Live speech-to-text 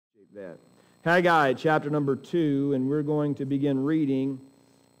that. Haggai chapter number 2, and we're going to begin reading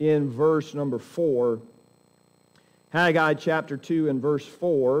in verse number 4. Haggai chapter 2 and verse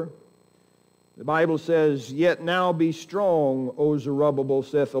 4. The Bible says, "Yet now be strong, O Zerubbabel,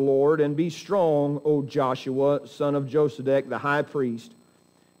 saith the Lord, and be strong, O Joshua, son of Josedech, the high priest.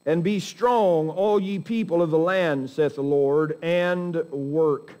 And be strong, all ye people of the land, saith the Lord, and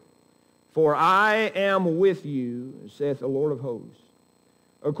work. For I am with you, saith the Lord of hosts.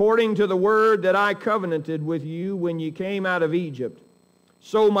 According to the word that I covenanted with you when ye came out of Egypt,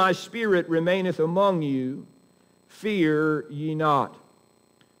 so my spirit remaineth among you. Fear ye not.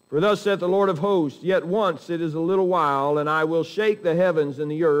 For thus saith the Lord of hosts, yet once it is a little while, and I will shake the heavens and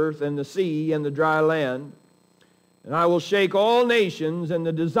the earth and the sea and the dry land. And I will shake all nations, and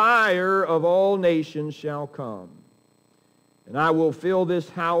the desire of all nations shall come. And I will fill this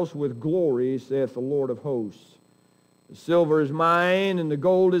house with glory, saith the Lord of hosts. The silver is mine, and the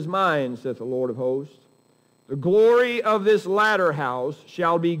gold is mine, saith the Lord of hosts. The glory of this latter house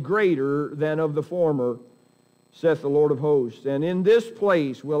shall be greater than of the former, saith the Lord of hosts. And in this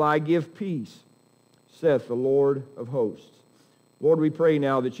place will I give peace, saith the Lord of hosts." Lord, we pray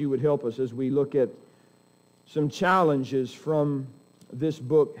now that you would help us as we look at some challenges from this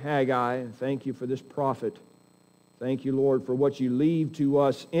book, Haggai. Thank you for this prophet. Thank you, Lord, for what you leave to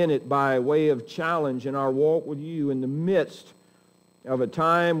us in it by way of challenge in our walk with you in the midst of a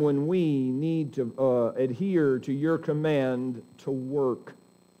time when we need to adhere to your command to work.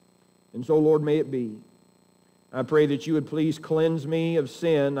 And so, Lord, may it be. I pray that you would please cleanse me of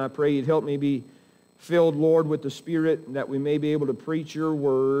sin. I pray you'd help me be filled, Lord, with the Spirit, and that we may be able to preach your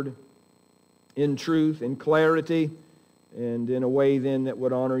word in truth, in clarity, and in a way then that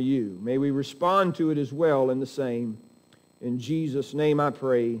would honor you. May we respond to it as well in the same. In Jesus' name I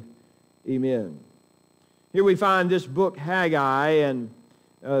pray, amen. Here we find this book, Haggai, and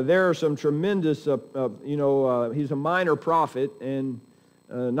there are some tremendous, he's a minor prophet, and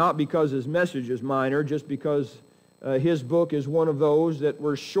not because his message is minor, just because his book is one of those that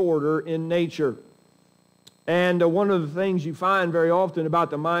were shorter in nature. And one of the things you find very often about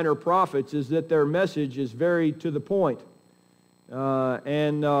the minor prophets is that their message is very to the point,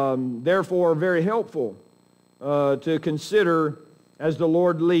 and therefore very helpful to consider as the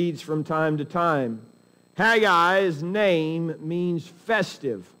Lord leads from time to time. Haggai's name means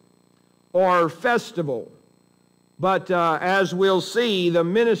festive or festival. But as we'll see, the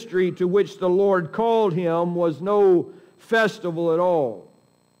ministry to which the Lord called him was no festival at all.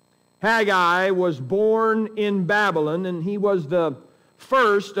 Haggai was born in Babylon, and he was the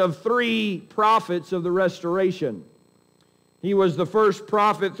first of 3 prophets of the restoration. He was the first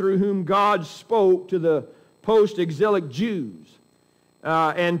prophet through whom God spoke to the post-exilic Jews,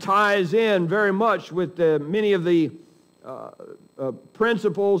 and ties in very much with many of the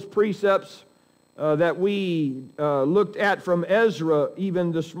principles, precepts that we looked at from Ezra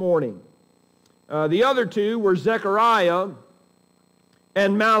even this morning. The other 2 were Zechariah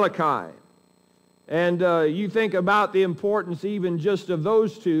and Malachi. And you think about the importance even just of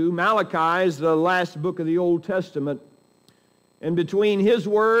those 2. Malachi is the last book of the Old Testament. And between his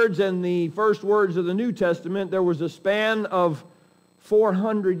words and the first words of the New Testament, there was a span of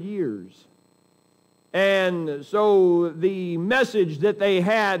 400 years. And so the message that they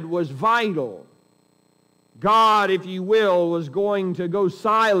had was vital. God, if you will, was going to go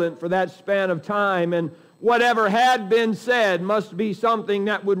silent for that span of time, and whatever had been said must be something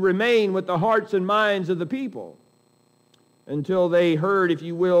that would remain with the hearts and minds of the people until they heard, if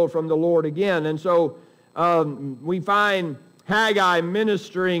you will, from the Lord again. And so we find Haggai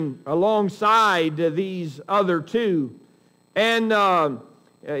ministering alongside these other 2. And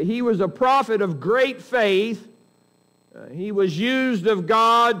he was a prophet of great faith. He was used of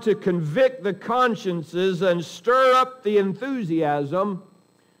God to convict the consciences and stir up the enthusiasm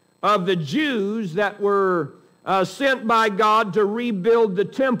of the Jews that were sent by God to rebuild the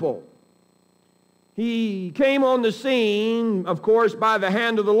temple. He came on the scene, of course, by the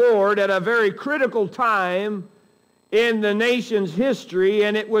hand of the Lord at a very critical time in the nation's history,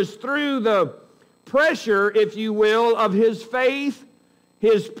 and it was through the pressure, if you will, of his faith,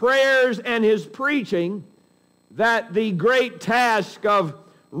 his prayers, and his preaching that the great task of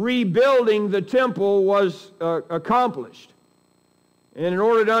rebuilding the temple was accomplished. And in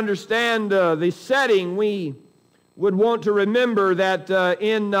order to understand the setting, we would want to remember that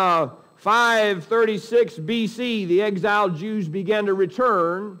in 536 BC, the exiled Jews began to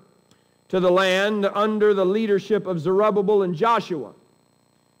return to the land under the leadership of Zerubbabel and Joshua.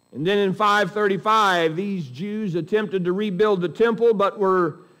 And then in 535, these Jews attempted to rebuild the temple, but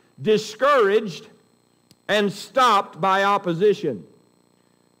were discouraged and stopped by opposition.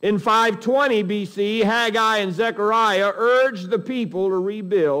 In 520 BC, Haggai and Zechariah urged the people to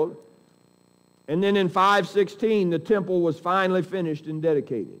rebuild. And then in 516, the temple was finally finished and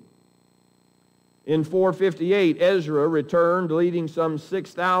dedicated. In 458, Ezra returned, leading some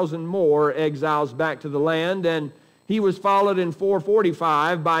 6,000 more exiles back to the land, and he was followed in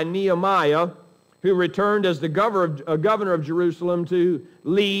 445 by Nehemiah, who returned as the governor of Jerusalem to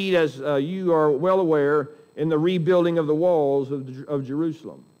lead, as you are well aware, in the rebuilding of the walls of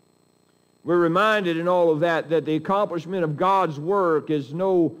Jerusalem. We're reminded in all of that the accomplishment of God's work is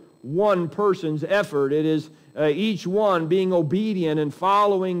no one person's effort. It is each one being obedient and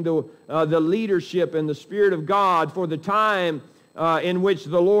following the leadership and the Spirit of God for the time in which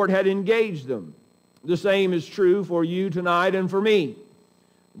the Lord had engaged them. The same is true for you tonight and for me,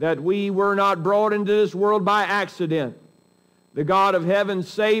 that we were not brought into this world by accident. The God of heaven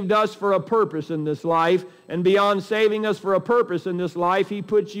saved us for a purpose in this life, and beyond saving us for a purpose in this life, He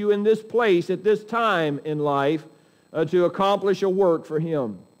puts you in this place at this time in life to accomplish a work for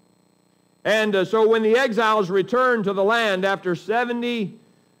Him. And so when the exiles returned to the land after 70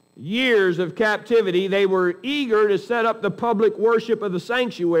 years of captivity, they were eager to set up the public worship of the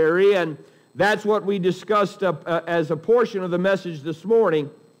sanctuary, and that's what we discussed as a portion of the message this morning.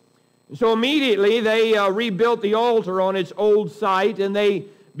 So immediately they rebuilt the altar on its old site, and they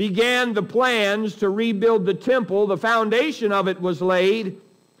began the plans to rebuild the temple. The foundation of it was laid,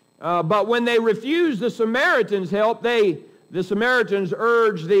 but when they refused the Samaritans' help, the Samaritans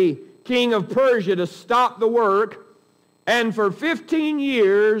urged the king of Persia to stop the work, and for 15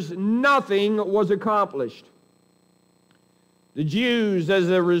 years nothing was accomplished. The Jews, as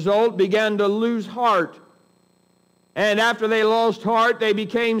a result, began to lose heart. And after they lost heart, they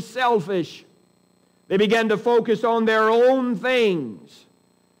became selfish. They began to focus on their own things.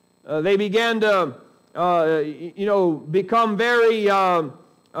 They began to, become very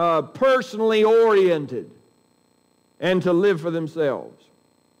personally oriented and to live for themselves.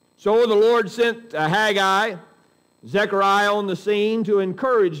 So the Lord sent Haggai, Zechariah on the scene to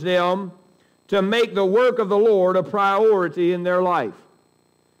encourage them to make the work of the Lord a priority in their life.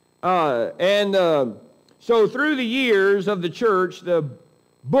 So through the years of the church, the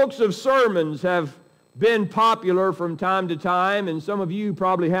books of sermons have been popular from time to time, and some of you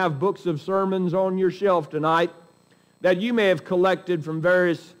probably have books of sermons on your shelf tonight that you may have collected from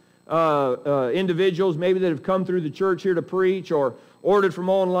various individuals, maybe that have come through the church here to preach, or ordered from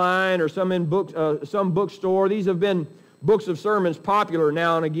online, or some in some bookstore. These have been books of sermons popular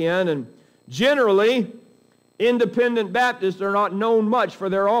now and again, and generally, independent Baptists are not known much for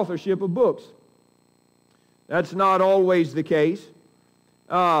their authorship of books. That's not always the case,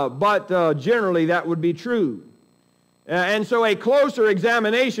 but generally that would be true. And so a closer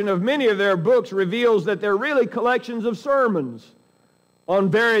examination of many of their books reveals that they're really collections of sermons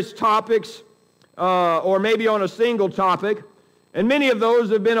on various topics, or maybe on a single topic, and many of those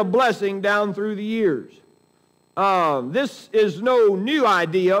have been a blessing down through the years. This is no new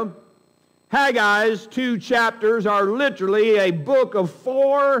idea. Haggai's 2 chapters are literally a book of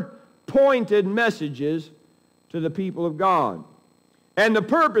 4 pointed messages to the people of God. And the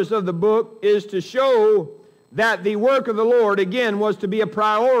purpose of the book is to show that the work of the Lord, again, was to be a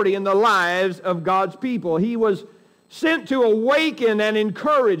priority in the lives of God's people. He was sent to awaken and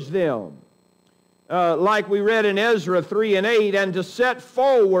encourage them, like we read in Ezra 3 and 8, and to set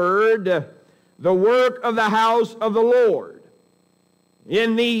forward the work of the house of the Lord.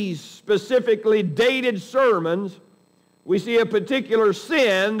 In these specifically dated sermons, we see a particular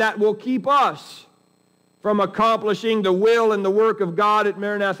sin that will keep us from accomplishing the will and the work of God at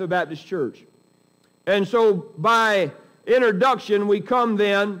Maranatha Baptist Church. And so by introduction, we come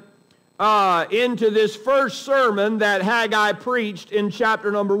then into this first sermon that Haggai preached in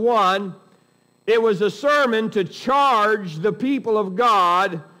chapter number 1. It was a sermon to charge the people of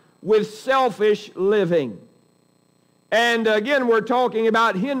God with selfish living. And again, we're talking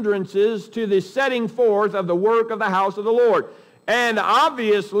about hindrances to the setting forth of the work of the house of the Lord. And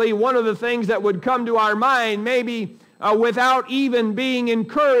obviously, one of the things that would come to our mind, maybe without even being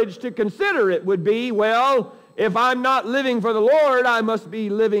encouraged to consider it, would be, well, if I'm not living for the Lord, I must be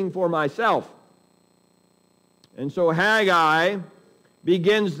living for myself. And so Haggai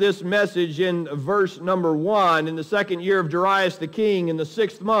begins this message in verse number 1. In the 2nd year of Darius the king, in the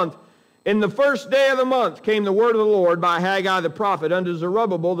 6th month, in the 1st day of the month, came the word of the Lord by Haggai the prophet unto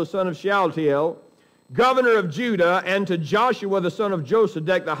Zerubbabel the son of Shealtiel, governor of Judah, and to Joshua the son of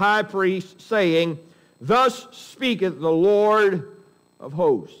Josedech the high priest, saying, Thus speaketh the Lord of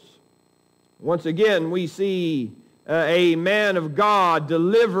hosts. Once again, we see a man of God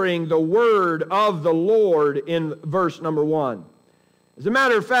delivering the word of the Lord in verse number 1. As a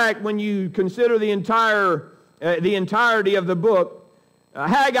matter of fact, when you consider the entirety of the book,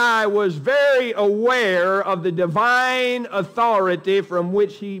 Haggai was very aware of the divine authority from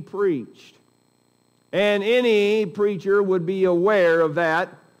which he preached. And any preacher would be aware of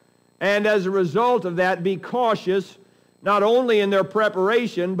that, and as a result of that, be cautious not only in their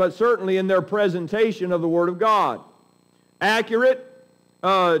preparation, but certainly in their presentation of the Word of God. Accurate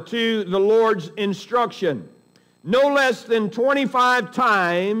to the Lord's instruction. No less than 25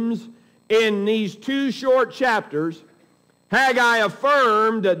 times in these 2 short chapters, Haggai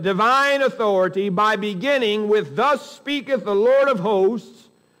affirmed divine authority by beginning with, "Thus speaketh the Lord of hosts,"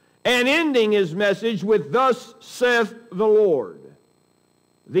 and ending his message with, "Thus saith the Lord."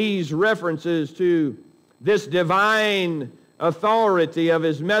 These references to this divine authority of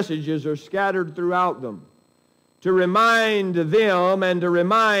his messages are scattered throughout them to remind them and to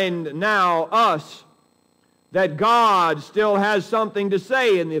remind now us that God still has something to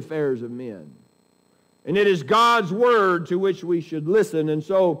say in the affairs of men. And it is God's word to which we should listen. And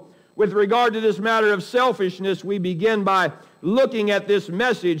so, with regard to this matter of selfishness, we begin by looking at this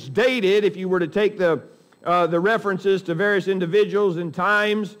message dated, if you were to take the references to various individuals and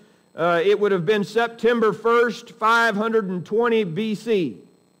times, it would have been September 1st, 520 BC.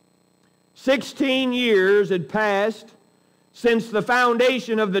 16 years had passed since the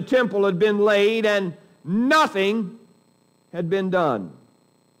foundation of the temple had been laid, and nothing had been done.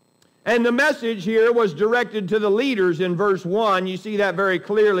 And the message here was directed to the leaders in verse 1. You see that very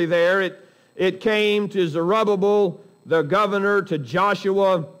clearly there. It came to Zerubbabel, the governor, to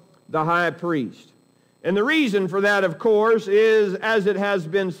Joshua, the high priest. And the reason for that, of course, is, as it has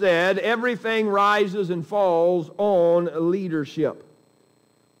been said, everything rises and falls on leadership.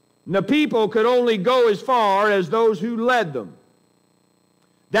 And the people could only go as far as those who led them.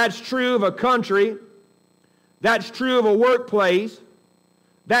 That's true of a country. That's true of a workplace.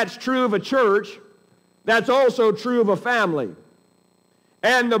 That's true of a church. That's also true of a family.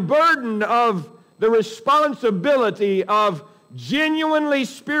 And the burden of the responsibility of genuinely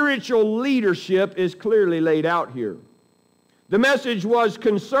spiritual leadership is clearly laid out here. The message was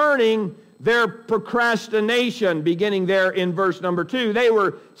concerning their procrastination, beginning there in verse number 2. They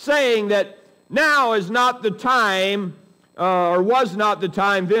were saying that now is not the time, or was not the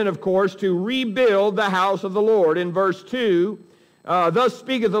time then, of course, to rebuild the house of the Lord. In verse 2, "Thus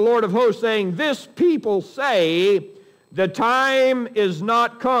speaketh the Lord of hosts, saying, This people say, the time is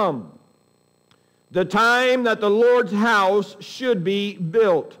not come, the time that the Lord's house should be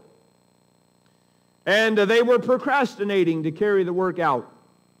built." And they were procrastinating to carry the work out.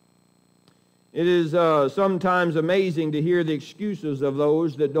 It is sometimes amazing to hear the excuses of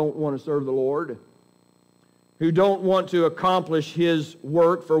those that don't want to serve the Lord, who don't want to accomplish His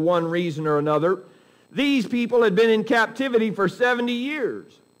work for one reason or another. These people had been in captivity for 70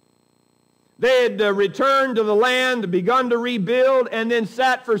 years. They had returned to the land, begun to rebuild, and then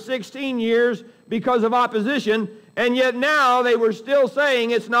sat for 16 years because of opposition, and yet now they were still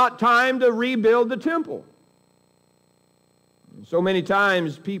saying it's not time to rebuild the temple. So many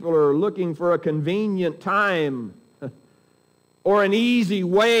times people are looking for a convenient time or an easy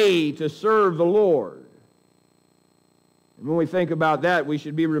way to serve the Lord. And when we think about that, we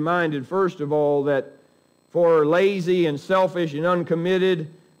should be reminded, first of all, that for lazy and selfish and uncommitted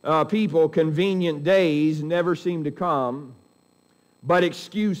people, convenient days never seem to come, but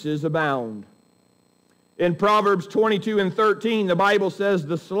excuses abound. In Proverbs 22 and 13, the Bible says,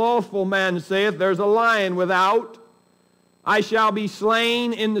 "The slothful man saith, There's a lion without, I shall be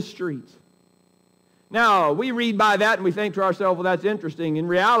slain in the streets." Now, we read by that and we think to ourselves, well, that's interesting. In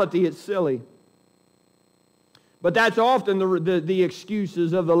reality, it's silly. But that's often the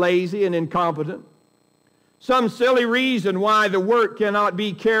excuses of the lazy and incompetent. Some silly reason why the work cannot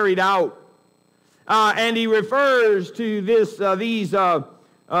be carried out. And he refers to this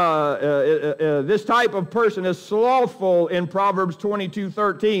type of person as slothful in Proverbs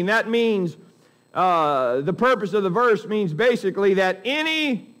 22:13. That means, the purpose of the verse means basically that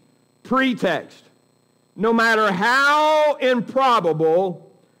any pretext, no matter how improbable,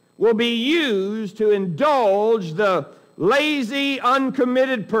 will be used to indulge the lazy,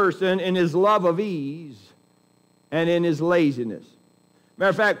 uncommitted person in his love of ease and in his laziness. Matter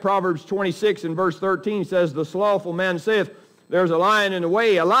of fact, Proverbs 26 and verse 13 says, "The slothful man saith, There's a lion in the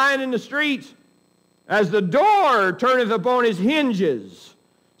way, a lion in the streets. As the door turneth upon his hinges,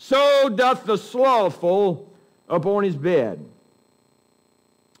 so doth the slothful upon his bed.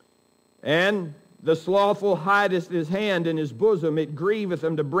 And the slothful hideth his hand in his bosom, it grieveth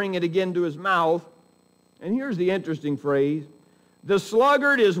him to bring it again to his mouth." And here's the interesting phrase: "The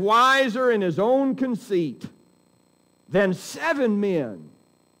sluggard is wiser in his own conceit than 7 men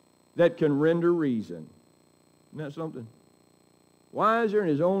that can render reason. Isn't that something? Wiser in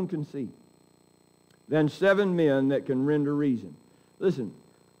his own conceit than 7 men that can render reason. Listen,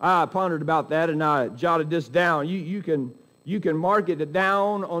 I pondered about that and I jotted this down. You can mark it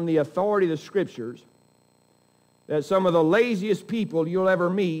down on the authority of the Scriptures that some of the laziest people you'll ever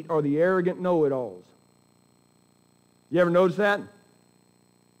meet are the arrogant know-it-alls. You ever notice that?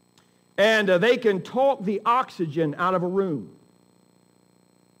 And they can talk the oxygen out of a room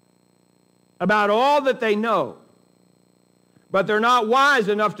about all that they know, but they're not wise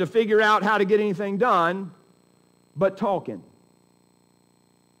enough to figure out how to get anything done but talking.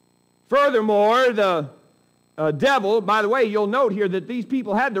 Furthermore, the devil, by the way, you'll note here that these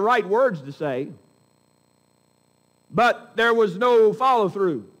people had the right words to say, but there was no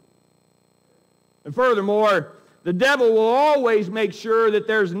follow-through. And furthermore, the devil will always make sure that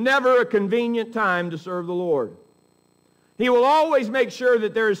there's never a convenient time to serve the Lord. He will always make sure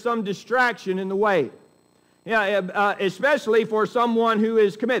that there is some distraction in the way. Especially for someone who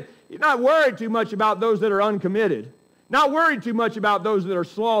is committed. He's not worried too much about those that are uncommitted. Not worried too much about those that are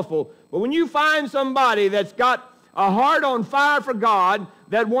slothful. But when you find somebody that's got a heart on fire for God,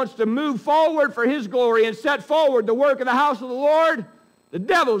 that wants to move forward for His glory and set forward the work of the house of the Lord, the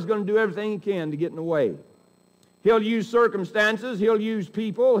devil's going to do everything he can to get in the way. He'll use circumstances, he'll use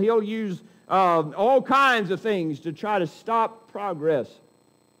people, he'll use all kinds of things to try to stop progress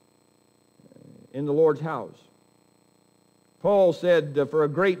in the Lord's house. Paul said, for a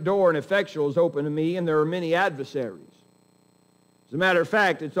great door and effectual is open to me, and there are many adversaries. As a matter of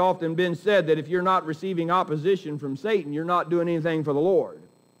fact, it's often been said that if you're not receiving opposition from Satan, you're not doing anything for the Lord.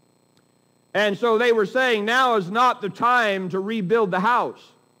 And so they were saying, now is not the time to rebuild the house.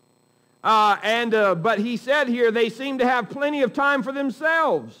 But he said here, they seem to have plenty of time for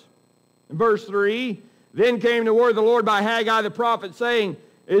themselves. In verse 3, then came the word of the Lord by Haggai the prophet, saying,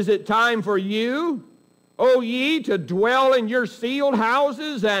 is it time for you, O ye, to dwell in your sealed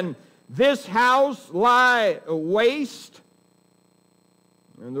houses, and this house lie waste?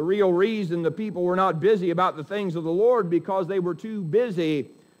 And the real reason the people were not busy about the things of the Lord, because they were too busy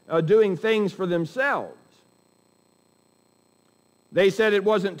doing things for themselves. They said it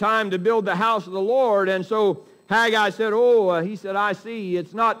wasn't time to build the house of the Lord, and so Haggai said, he said, I see,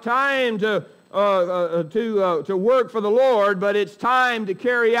 it's not time to work for the Lord, but it's time to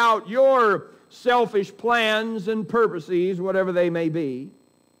carry out your selfish plans and purposes, whatever they may be.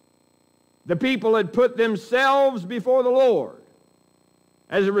 The people had put themselves before the Lord.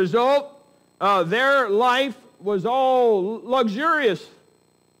 As a result, their life was all luxurious,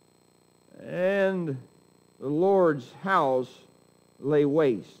 and the Lord's house lay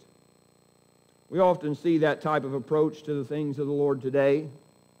waste. We often see that type of approach to the things of the Lord today.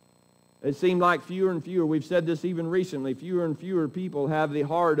 It seems like fewer and fewer, we've said this even recently, fewer and fewer people have the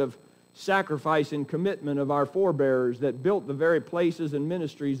heart of sacrifice and commitment of our forebears that built the very places and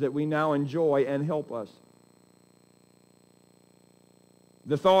ministries that we now enjoy and help us.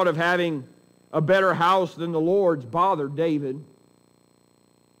 The thought of having a better house than the Lord's bothered David.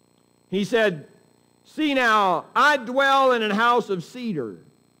 He said, see now, I dwell in an house of cedar,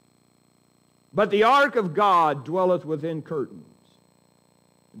 but the ark of God dwelleth within curtains.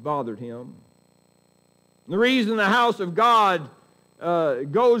 It bothered him. The reason the house of God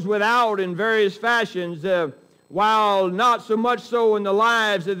goes without in various fashions, while not so much so in the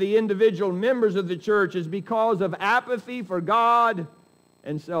lives of the individual members of the church, is because of apathy for God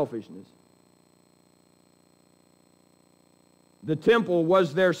and selfishness. The temple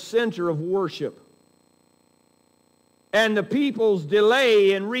was their center of worship. And the people's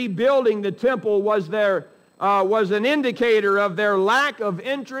delay in rebuilding the temple was an indicator of their lack of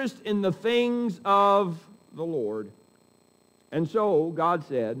interest in the things of the Lord. And so, God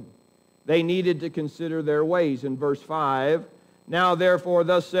said, they needed to consider their ways. In verse 5, now therefore,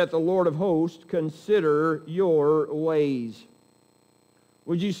 thus saith the Lord of hosts, consider your ways.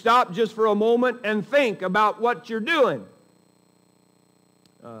 Would you stop just for a moment and think about what you're doing?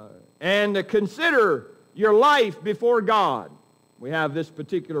 And consider your life before God. We have this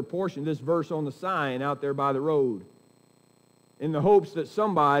particular portion, this verse on the sign out there by the road, in the hopes that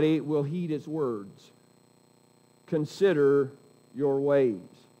somebody will heed its words. Consider your ways.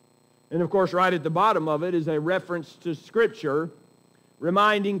 And of course, right at the bottom of it is a reference to Scripture,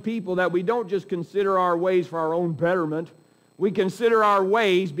 reminding people that we don't just consider our ways for our own betterment. We consider our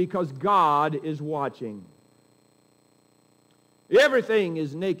ways because God is watching. Everything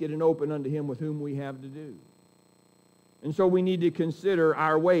is naked and open unto Him with whom we have to do. And so we need to consider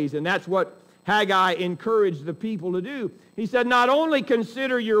our ways. And that's what Haggai encouraged the people to do. He said, not only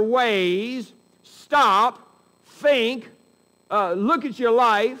consider your ways, stop, think, look at your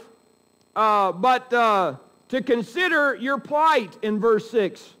life, but to consider your plight in verse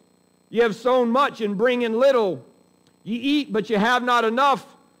 6. You have sown much and bring in little. You eat, but you have not enough.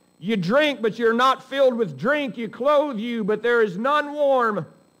 You drink, but you're not filled with drink. You clothe you, but there is none warm.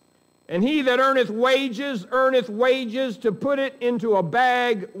 And he that earneth wages to put it into a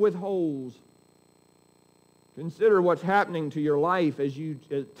bag with holes. Consider what's happening to your life as you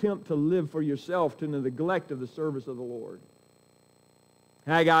attempt to live for yourself to the neglect of the service of the Lord.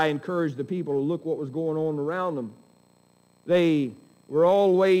 Haggai encouraged the people to look what was going on around them. They were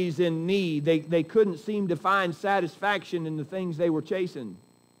always in need. They couldn't seem to find satisfaction in the things they were chasing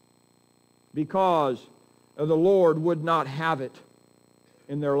because the Lord would not have it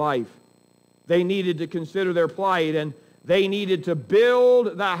in their life. They needed to consider their plight, and they needed to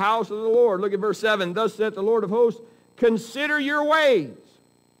build the house of the Lord. Look at verse 7. Thus saith the Lord of hosts, consider your ways.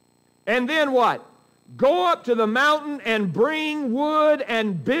 And then what? Go up to the mountain and bring wood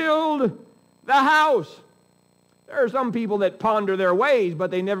and build the house. There are some people that ponder their ways,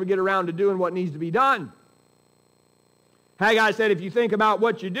 but they never get around to doing what needs to be done. Haggai said, if you think about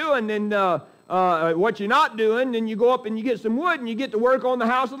what you're doing, then what you're not doing, then you go up and you get some wood and you get to work on the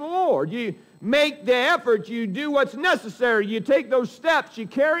house of the Lord. You make the effort. You do what's necessary. You take those steps. You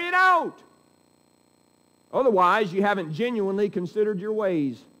carry it out. Otherwise, you haven't genuinely considered your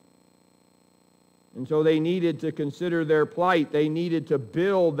ways. And so they needed to consider their plight. They needed to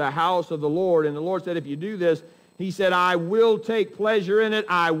build the house of the Lord. And the Lord said, if you do this, he said, I will take pleasure in it.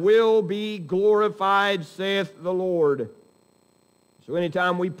 I will be glorified, saith the Lord. So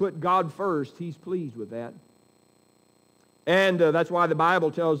anytime we put God first, he's pleased with that. And that's why the Bible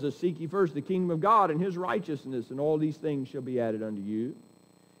tells us, seek ye first the kingdom of God and his righteousness, and all these things shall be added unto you.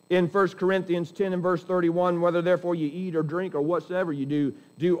 In 1 Corinthians 10 and verse 31, whether therefore you eat or drink or whatsoever you do,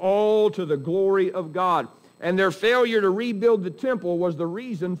 do all to the glory of God. And their failure to rebuild the temple was the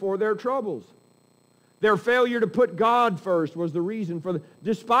reason for their troubles. Their failure to put God first was the reason for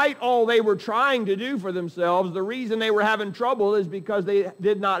despite all they were trying to do for themselves, the reason they were having trouble is because they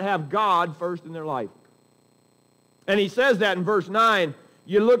did not have God first in their life. And he says that in verse 9,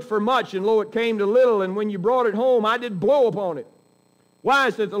 you looked for much, and lo, it came to little, and when you brought it home, I did blow upon it. Why,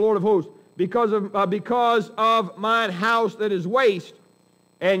 saith the Lord of hosts? Because of mine house that is waste,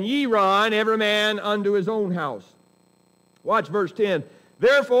 and ye run every man unto his own house. Watch verse 10.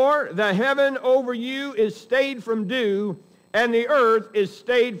 Therefore, the heaven over you is stayed from dew, and the earth is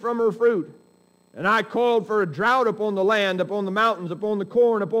stayed from her fruit. And I called for a drought upon the land, upon the mountains, upon the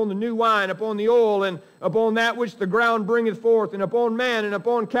corn, upon the new wine, upon the oil, and upon that which the ground bringeth forth, and upon man, and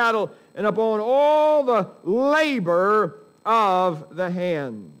upon cattle, and upon all the labor of the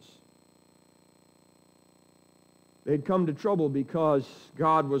hands. They'd come to trouble because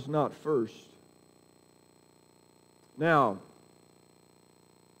God was not first. Now,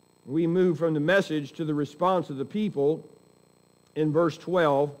 we move from the message to the response of the people in verse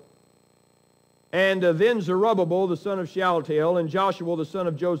 12. And then Zerubbabel, the son of Shealtiel, and Joshua, the son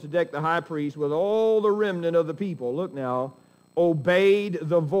of Josedech, the high priest, with all the remnant of the people, look now, obeyed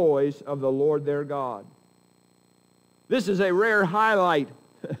the voice of the Lord their God. This is a rare highlight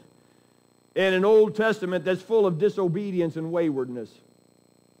in an Old Testament that's full of disobedience and waywardness,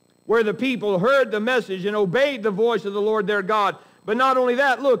 where the people heard the message and obeyed the voice of the Lord their God. But not only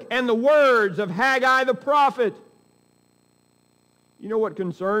that, look, and the words of Haggai the prophet. You know what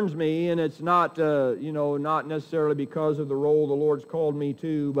concerns me, and it's not, not necessarily because of the role the Lord's called me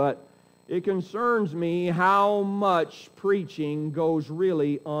to, but it concerns me how much preaching goes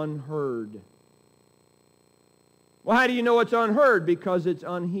really unheard. Well, how do you know it's unheard? Because it's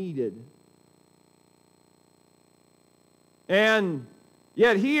unheeded. And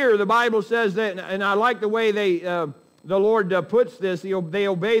yet here the Bible says that, and I like the way the Lord puts this, they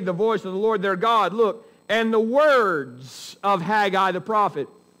obeyed the voice of the Lord their God. Look, and the words of Haggai the prophet.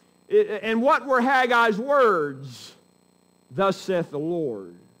 And what were Haggai's words? Thus saith the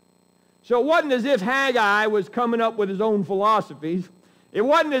Lord. So it wasn't as if Haggai was coming up with his own philosophies. It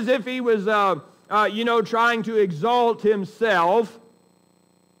wasn't as if he was, trying to exalt himself.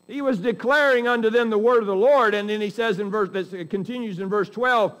 He was declaring unto them the word of the Lord. And then he says it continues in verse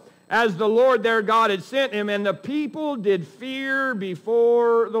 12, as the Lord their God had sent him, and the people did fear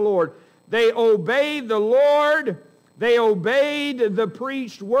before the Lord. They obeyed the Lord, they obeyed the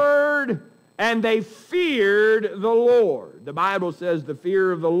preached word, and they feared the Lord. The Bible says the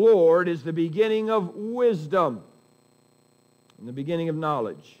fear of the Lord is the beginning of wisdom and the beginning of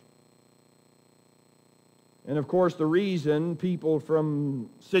knowledge. And of course, the reason people from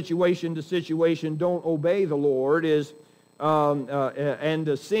situation to situation don't obey the Lord is and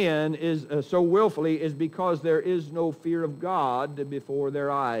to sin is so willfully is because there is no fear of God before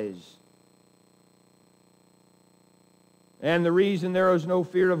their eyes. And the reason there is no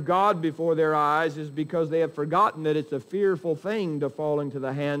fear of God before their eyes is because they have forgotten that it's a fearful thing to fall into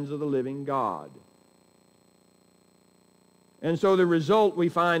the hands of the living God. And so the result we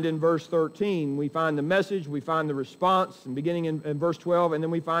find in verse 13. We find the message, we find the response, and beginning in verse 12, and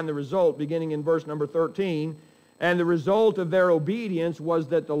then we find the result beginning in verse number 13. And the result of their obedience was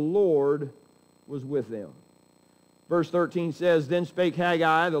that the Lord was with them. Verse 13 says, Then spake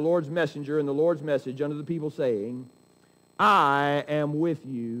Haggai, the Lord's messenger, and the Lord's message unto the people, saying, I am with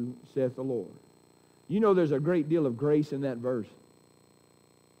you, saith the Lord. You know there's a great deal of grace in that verse.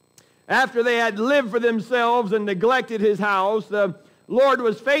 After they had lived for themselves and neglected his house, the Lord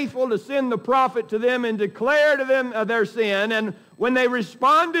was faithful to send the prophet to them and declare to them their sin. And when they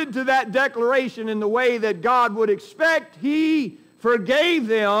responded to that declaration in the way that God would expect, he forgave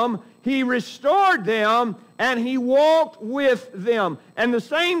them, he restored them, and he walked with them. And the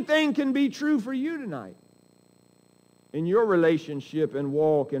same thing can be true for you tonight in your relationship and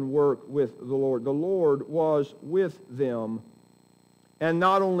walk and work with the Lord. The Lord was with them. And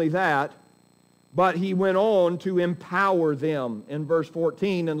not only that, but he went on to empower them. In verse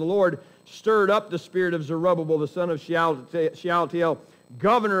 14, And the Lord stirred up the spirit of Zerubbabel, the son of Shealtiel,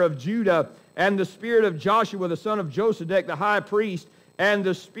 governor of Judah, and the spirit of Joshua, the son of Josedek, the high priest, and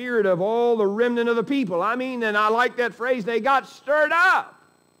the spirit of all the remnant of the people. I mean, and I like that phrase, they got stirred up.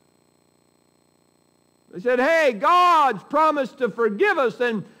 They said, hey, God's promised to forgive us,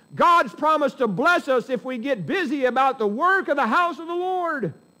 and God's promised to bless us if we get busy about the work of the house of the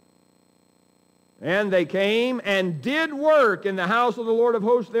Lord. And they came and did work in the house of the Lord of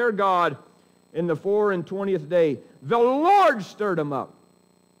hosts their God in the 24th day. The Lord stirred them up.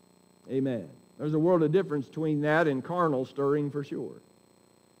 Amen. There's a world of difference between that and carnal stirring for sure.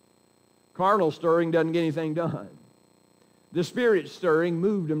 Carnal stirring doesn't get anything done. The Spirit stirring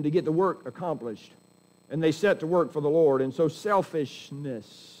moved them to get the work accomplished. And they set to work for the Lord. And so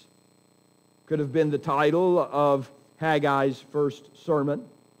selfishness could have been the title of Haggai's first sermon.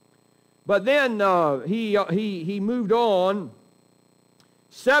 But then he moved on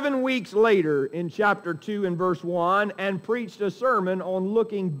 7 weeks later in chapter 2 and verse 1 and preached a sermon on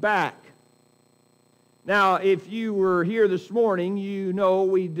looking back. Now, if you were here this morning, you know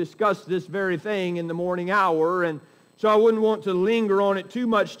we discussed this very thing in the morning hour, and so I wouldn't want to linger on it too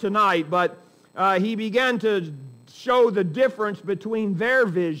much tonight, but he began to show the difference between their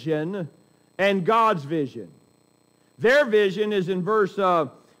vision and God's vision. Their vision is in verse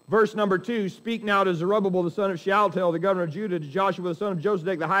number 2, Speak now to Zerubbabel, the son of Shealtiel, the governor of Judah, to Joshua, the son of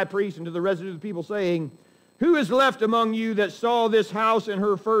Josedek, the high priest, and to the rest of the people, saying, Who is left among you that saw this house in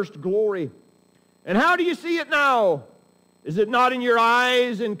her first glory? And how do you see it now? Is it not in your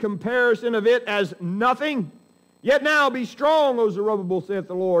eyes in comparison of it as nothing? Yet now be strong, O Zerubbabel, saith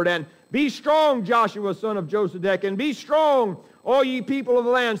the Lord, and be strong, Joshua, son of Josedek, and be strong, all ye people of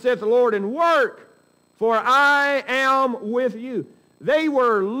the land, saith the Lord, and work, for I am with you. They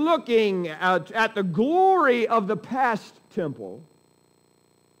were looking at the glory of the past temple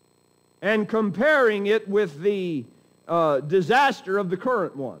and comparing it with the disaster of the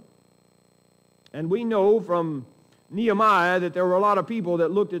current one. And we know from Nehemiah that there were a lot of people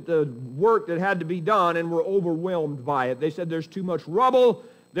that looked at the work that had to be done and were overwhelmed by it. They said there's too much rubble,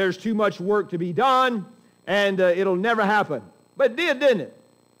 there's too much work to be done, and it'll never happen. But it did, didn't it?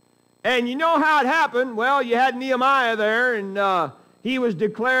 And you know how it happened? Well, you had Nehemiah there, and he was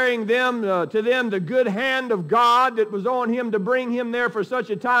declaring to them the good hand of God that was on him to bring him there for such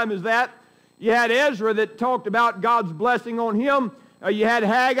a time as that. You had Ezra that talked about God's blessing on him. You had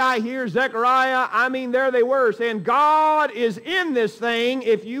Haggai here, Zechariah. I mean, there they were saying, God is in this thing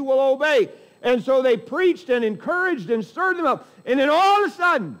if you will obey. And so they preached and encouraged and stirred them up. And then all of a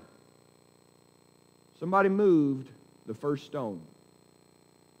sudden, somebody moved the first stone.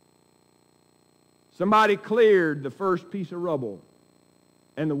 Somebody cleared the first piece of rubble.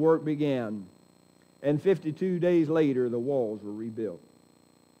 And the work began. And 52 days later, the walls were rebuilt.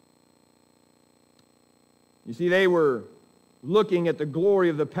 You see, they were looking at the glory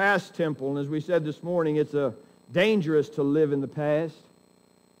of the past temple, and as we said this morning, it's dangerous to live in the past.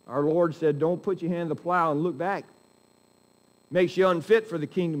 Our Lord said, don't put your hand to the plow and look back. Makes you unfit for the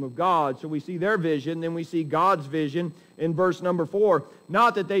kingdom of God. So we see their vision, then we see God's vision in verse number 4.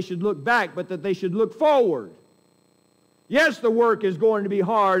 Not that they should look back, but that they should look forward. Yes, the work is going to be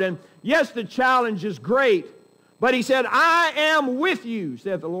hard, and yes, the challenge is great, but he said, I am with you,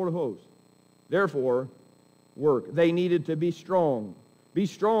 saith the Lord of hosts. Therefore, work. They needed to be strong. Be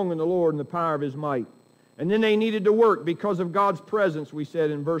strong in the Lord and the power of his might. And then they needed to work because of God's presence, we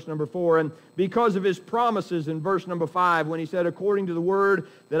said in verse number 4, and because of His promises in verse number 5, when He said, according to the word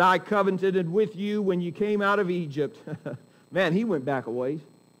that I covenanted with you when you came out of Egypt. Man, He went back a ways.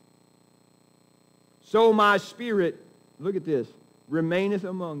 So my Spirit, look at this, remaineth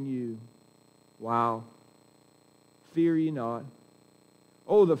among you. Wow. Fear ye not.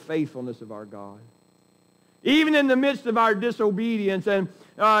 Oh, the faithfulness of our God. Even in the midst of our disobedience and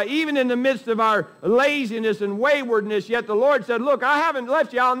even in the midst of our laziness and waywardness, yet the Lord said, look, I haven't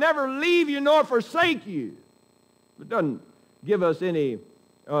left you. I'll never leave you nor forsake you. It doesn't give us any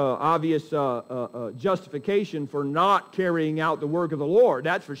obvious justification for not carrying out the work of the Lord,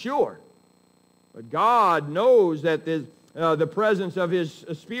 that's for sure. But God knows that the presence of His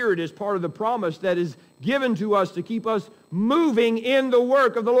Spirit is part of the promise that is given to us to keep us moving in the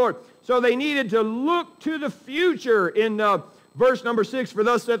work of the Lord. So they needed to look to the future in verse number 6, for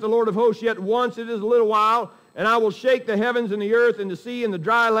thus saith the Lord of hosts, yet once it is a little while, and I will shake the heavens and the earth and the sea and the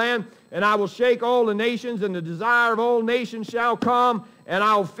dry land, and I will shake all the nations, and the desire of all nations shall come, and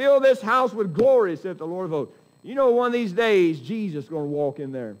I will fill this house with glory, saith the Lord of hosts. You know, one of these days, Jesus is going to walk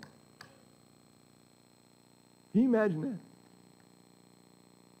in there. Can you imagine that?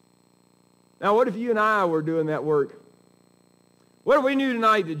 Now, what if you and I were doing that work? What if we knew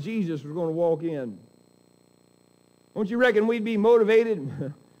tonight that Jesus was going to walk in? Don't you reckon we'd be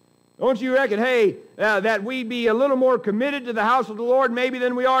motivated? Don't you reckon, hey, that we'd be a little more committed to the house of the Lord maybe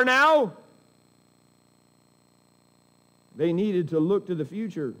than we are now? They needed to look to the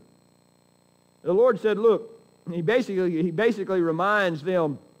future. The Lord said, look, He basically reminds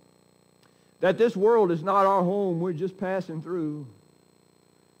them that this world is not our home. We're just passing through.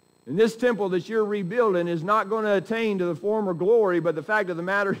 And this temple that you're rebuilding is not going to attain to the former glory, but the fact of the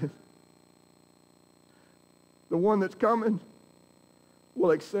matter is the one that's coming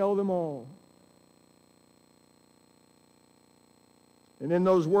will excel them all. And in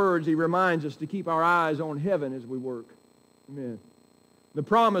those words, He reminds us to keep our eyes on heaven as we work. Amen. The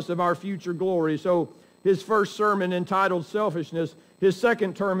promise of our future glory. So His first sermon entitled Selfishness, His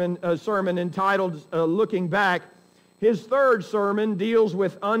second sermon entitled Looking Back, His third sermon deals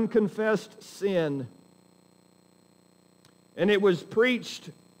with unconfessed sin. And it was preached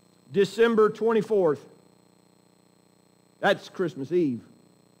December 24th. That's Christmas Eve.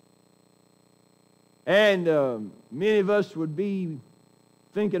 And many of us would be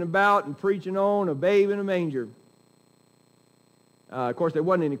thinking about and preaching on a babe in a manger. Of course, there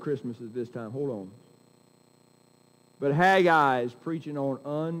wasn't any Christmas at this time. Hold on. But Haggai is preaching on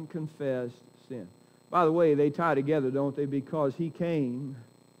unconfessed sin. By the way, they tie together, don't they? Because He came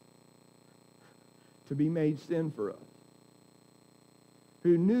to be made sin for us,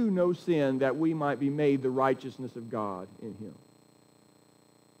 who knew no sin, that we might be made the righteousness of God in Him.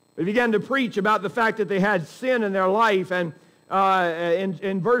 They began to preach about the fact that they had sin in their life, and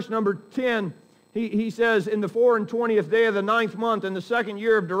in verse number 10, he says, in the 24th day of the 9th month, in the 2nd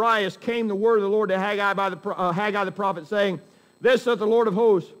year of Darius, came the word of the Lord to Haggai by Haggai the prophet, saying, this saith the Lord of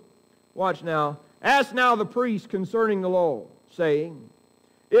hosts, watch now, ask now the priest concerning the law, saying,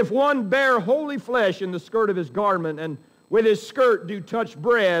 if one bear holy flesh in the skirt of his garment, and with his skirt do touch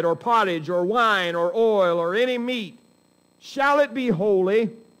bread, or pottage, or wine, or oil, or any meat, shall it be holy?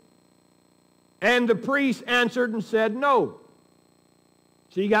 And the priest answered and said, no.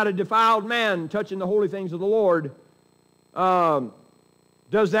 So you got a defiled man touching the holy things of the Lord.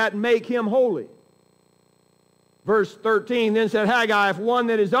 Does that make him holy? Verse 13, then said Haggai, if one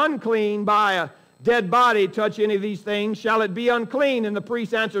that is unclean by a dead body touch any of these things, shall it be unclean? And the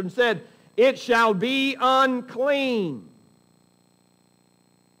priest answered and said, it shall be unclean.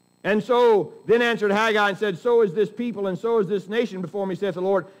 And so then answered Haggai and said, so is this people, and so is this nation before me, saith the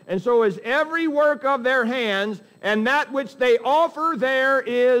Lord, and so is every work of their hands, and that which they offer there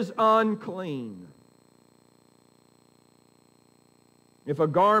is unclean. If a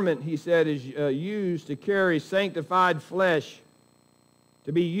garment, he said, is used to carry sanctified flesh,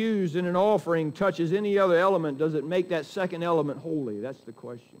 to be used in an offering, touches any other element, does it make that second element holy? That's the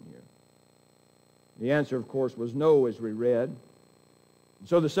question here. The answer, of course, was no, as we read.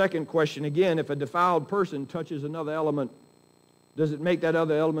 So the second question, again, if a defiled person touches another element, does it make that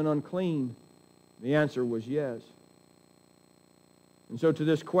other element unclean? The answer was yes. And so to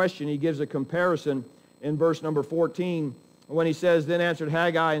this question, he gives a comparison in verse number 14, when he says, then answered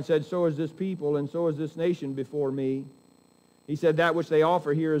Haggai and said, so is this people, and so is this nation before me. He said, that which they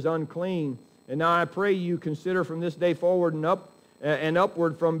offer here is unclean. And now I pray you consider from this day forward and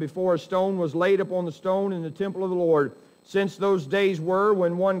upward from before a stone was laid upon the stone in the temple of the Lord, since those days were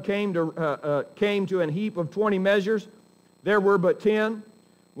when one came to an heap of 20 measures, there were but 10.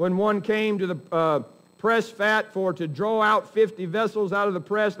 When one came to the press fat, for to draw out 50 vessels out of the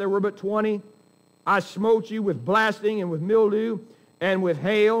press there were but 20. I smote you with blasting and with mildew and with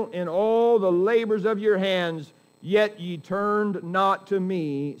hail in all the labors of your hands, yet ye turned not to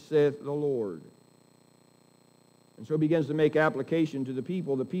me, saith the Lord. And so he begins to make application to the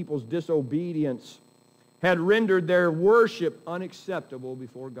people. The people's disobedience had rendered their worship unacceptable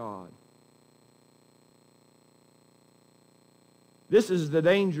before God. This is the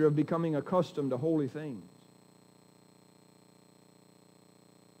danger of becoming accustomed to holy things.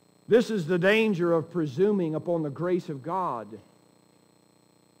 This is the danger of presuming upon the grace of God.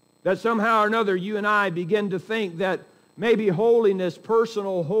 That somehow or another you and I begin to think that maybe holiness,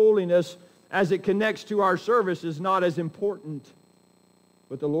 personal holiness, as it connects to our service is not as important.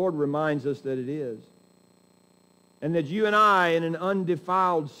 But the Lord reminds us that it is. And that you and I, in an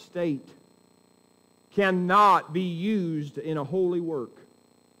undefiled state, cannot be used in a holy work.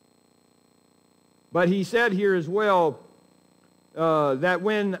 But he said here as well that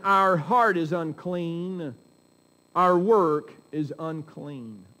when our heart is unclean, our work is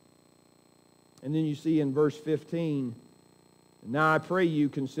unclean. And then you see in verse 15, now I pray you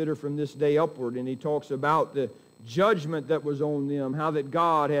consider from this day upward, and he talks about the judgment that was on them, how that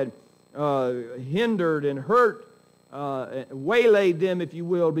God had hindered and hurt, waylaid them, if you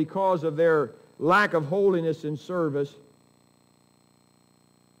will, because of their lack of holiness in service.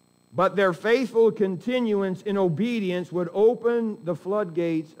 But their faithful continuance in obedience would open the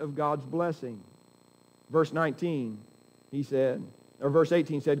floodgates of God's blessing. Verse 19, he said, or verse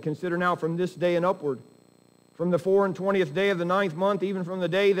 18 said, consider now from this day and upward, from the 24th day of the 9th month, even from the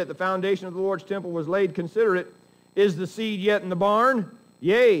day that the foundation of the Lord's temple was laid, consider it, is the seed yet in the barn?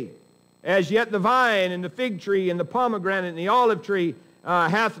 Yea, as yet the vine and the fig tree and the pomegranate and the olive tree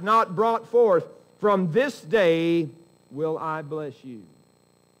hath not brought forth. From this day will I bless you.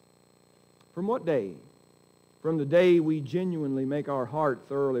 From what day? From the day we genuinely make our heart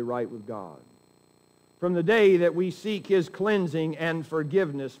thoroughly right with God. From the day that we seek His cleansing and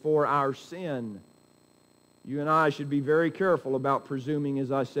forgiveness for our sin. You and I should be very careful about presuming,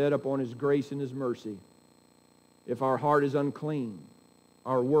 as I said, upon His grace and His mercy. If our heart is unclean,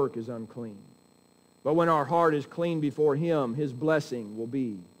 our work is unclean. But when our heart is clean before Him, His blessing will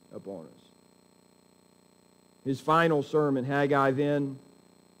be upon us. His final sermon, Haggai then,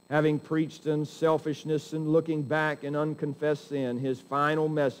 having preached on selfishness and looking back in unconfessed sin, his final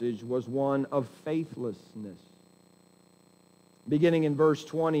message was one of faithlessness. Beginning in verse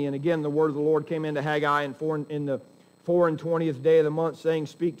 20, and again the word of the Lord came into Haggai in the 24th day of the month, saying,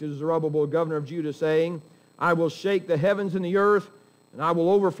 speak to Zerubbabel, governor of Judah, saying, I will shake the heavens and the earth, and I will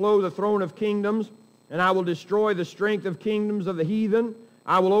overflow the throne of kingdoms, and I will destroy the strength of kingdoms of the heathen.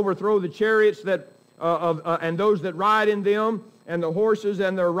 I will overthrow the chariots and those that ride in them, and the horses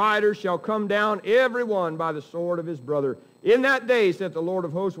and their riders shall come down, every one by the sword of his brother. In that day, saith the Lord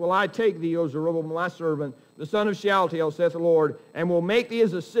of hosts, will I take thee, O Zerubbabel, my servant, the son of Shealtiel, saith the Lord, and will make thee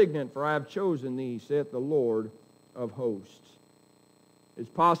as a signet, for I have chosen thee, saith the Lord of hosts. It's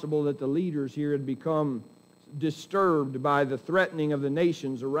possible that the leaders here had become disturbed by the threatening of the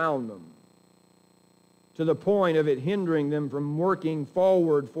nations around them, to the point of it hindering them from working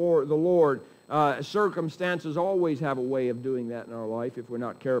forward for the Lord. Circumstances always have a way of doing that in our life if we're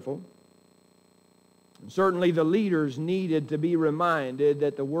not careful. And certainly the leaders needed to be reminded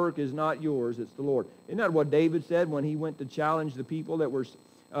that the work is not yours, it's the Lord. Isn't that what David said when he went to challenge the people that were,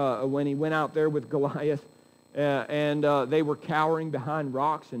 when he went out there with Goliath, and they were cowering behind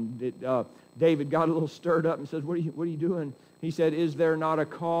rocks, and David got a little stirred up and says, what are you doing? He said, is there not a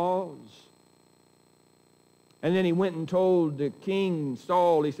cause? And then he went and told the king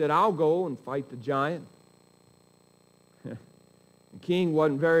Saul, he said, I'll go and fight the giant. The king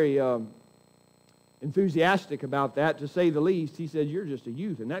wasn't very enthusiastic about that, to say the least. He said, you're just a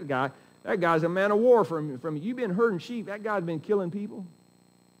youth, and that guy's a man of war from you've been herding sheep, that guy's been killing people.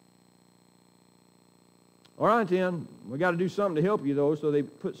 All right, then, we got to do something to help you, though, so they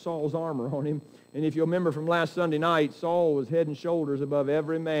put Saul's armor on him. And if you'll remember from last Sunday night, Saul was head and shoulders above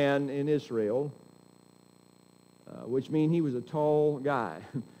every man in Israel. Which means he was a tall guy.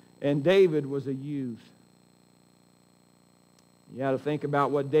 And David was a youth. You got to think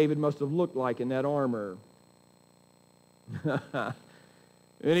about what David must have looked like in that armor. And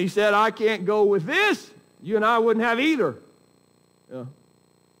he said, I can't go with this. You and I wouldn't have either.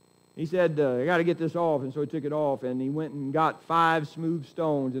 He said, I got to get this off. And so he took it off, and he went and got 5 smooth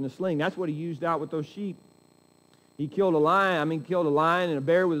stones and a sling. That's what he used out with those sheep. He killed a lion and a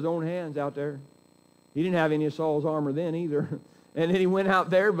bear with his own hands out there. He didn't have any of Saul's armor then either. And then he went out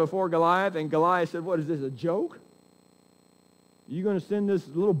there before Goliath, and Goliath said, what is this, a joke? Are you going to send this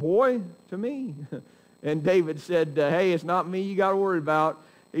little boy to me? And David said, hey, it's not me you got to worry about.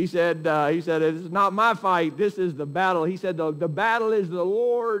 He said, it's not my fight. This is the battle. He said, the battle is the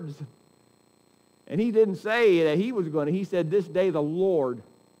Lord's. And he didn't say that he was going to. He said, this day the Lord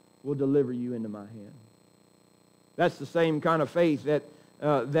will deliver you into my hand. That's the same kind of faith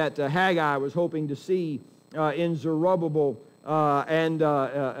that Haggai was hoping to see in Zerubbabel and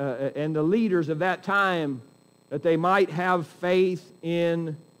the leaders of that time, that they might have faith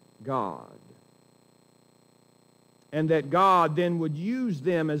in God. And that God then would use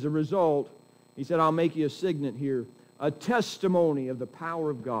them as a result. He said, I'll make you a signet here, a testimony of the power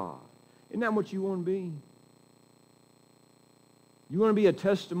of God. Isn't that what you want to be? You want to be a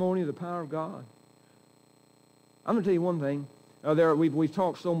testimony of the power of God? I'm going to tell you one thing. We've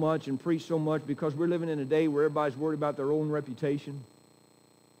talked so much and preached so much because we're living in a day where everybody's worried about their own reputation.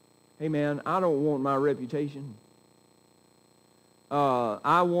 Hey man, I don't want my reputation.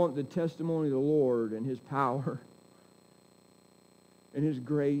 I want the testimony of the Lord and His power and His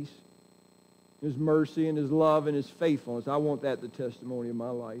grace, His mercy and His love and His faithfulness. I want that the testimony of my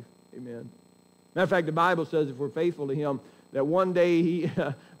life. Amen. Matter of fact, the Bible says if we're faithful to Him, that one day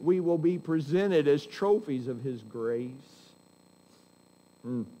we will be presented as trophies of His grace.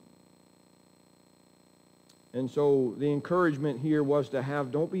 And so the encouragement here was to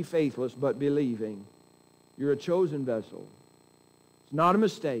have, don't be faithless, but believing. You're a chosen vessel. It's not a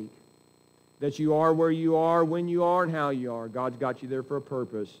mistake that you are where you are, when you are, and how you are. God's got you there for a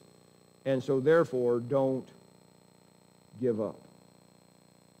purpose. And so therefore, don't give up.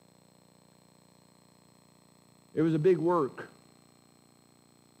 It was a big work.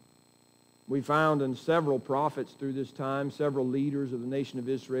 We found in several prophets through this time, several leaders of the nation of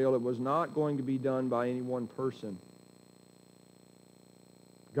Israel, it was not going to be done by any one person.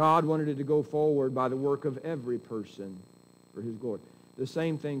 God wanted it to go forward by the work of every person for His glory. The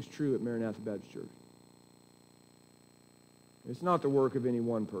same thing's true at Maranatha Baptist Church. It's not the work of any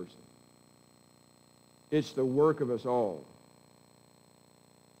one person. It's the work of us all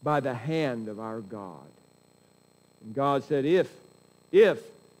by the hand of our God. And God said, if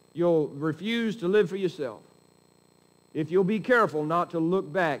you'll refuse to live for yourself, if you'll be careful not to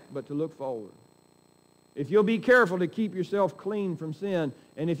look back but to look forward, if you'll be careful to keep yourself clean from sin,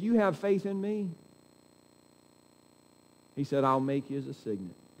 and if you have faith in me, He said, I'll make you as a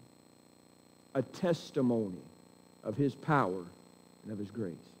signet, a testimony of His power and of His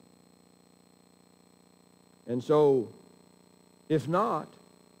grace. And so, if not,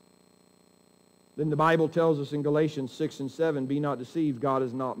 then the Bible tells us in Galatians 6 and 7, be not deceived, God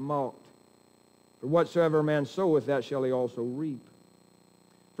is not mocked. For whatsoever a man soweth, that shall he also reap.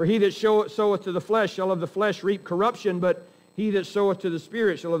 For he that soweth to the flesh shall of the flesh reap corruption, but he that soweth to the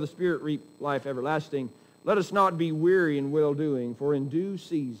Spirit shall of the Spirit reap life everlasting. Let us not be weary in well-doing, for in due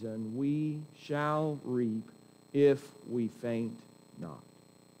season we shall reap if we faint not.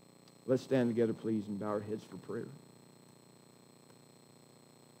 Let's stand together, please, and bow our heads for prayer.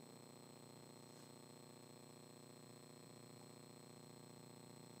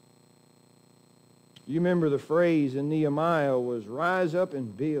 You remember the phrase in Nehemiah was, rise up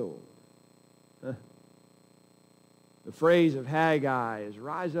and build. The phrase of Haggai is,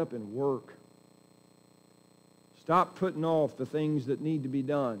 rise up and work. Stop putting off the things that need to be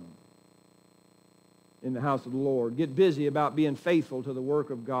done in the house of the Lord. Get busy about being faithful to the work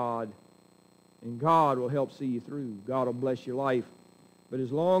of God, and God will help see you through. God will bless your life. But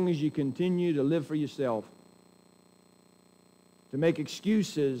as long as you continue to live for yourself, to make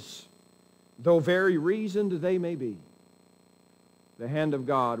excuses, though very reasoned they may be, the hand of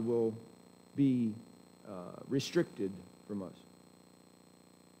God will be restricted from us.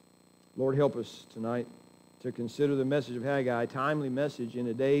 Lord, help us tonight to consider the message of Haggai, a timely message in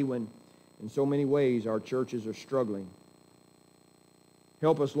a day when, in so many ways, our churches are struggling.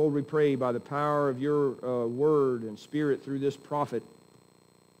 Help us, Lord, we pray, by the power of your word and spirit through this prophet,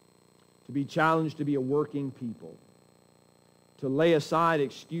 to be challenged to be a working people, to lay aside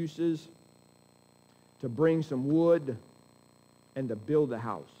excuses, to bring some wood, and to build a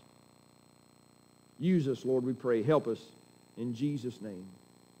house. Use us, Lord, we pray. Help us. In Jesus' name,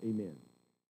 amen.